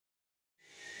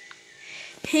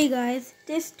Hey guys,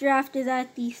 this draft is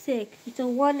at the 6. It's a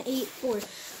 184,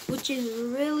 which is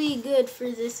really good for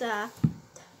this. I'm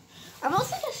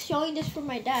also just showing this for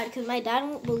my dad because my dad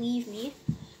won't believe me.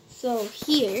 So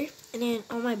here, and then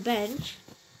on my bench,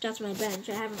 that's my bench.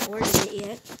 I haven't ordered it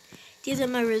yet. These are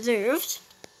my reserves.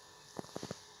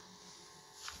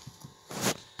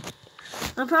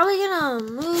 I'm probably gonna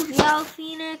move Yao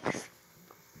Phoenix.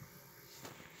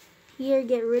 Here,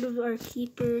 get rid of our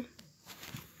keeper.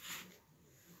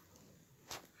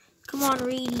 Come on,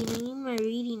 rating. I need my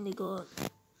rating to go up.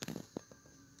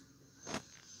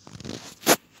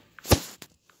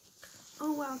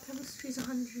 Oh wow, chemistry's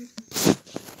 100.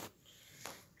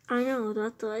 I know,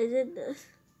 that's why I did this.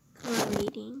 Come on,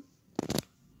 rating.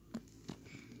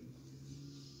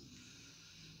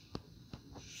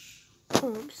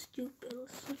 Oh, I'm stupid.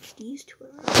 Let's switch these two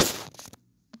around.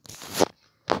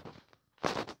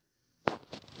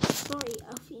 Sorry,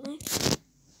 Phoenix.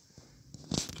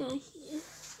 Guy here.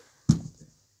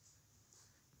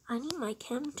 I need my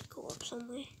chem to go up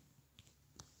somewhere.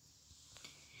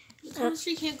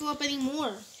 Chemistry can't go up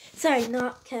anymore. Sorry,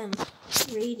 not chem.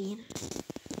 Rating.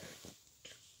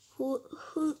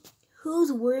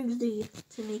 Who's worthy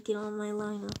to make it on my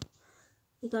lineup?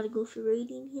 We gotta go for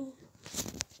rating here.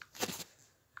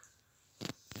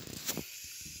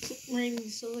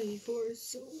 Rating's so 84 is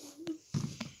so low.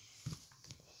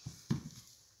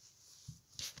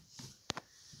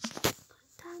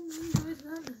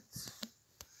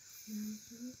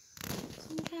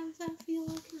 Sometimes I feel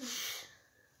like it.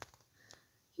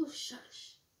 You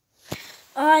shush.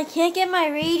 I can't get my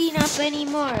rating up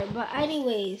anymore. But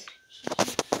anyways,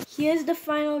 here's the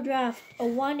final draft. A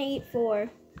 184.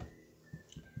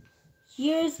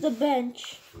 Here's the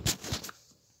bench.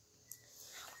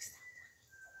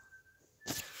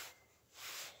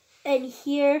 And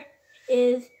here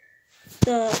is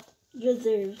the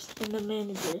reserves and the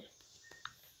manager.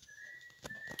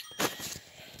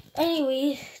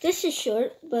 Anyway, this is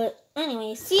short, but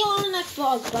anyway, see you on the next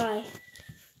vlog. Bye.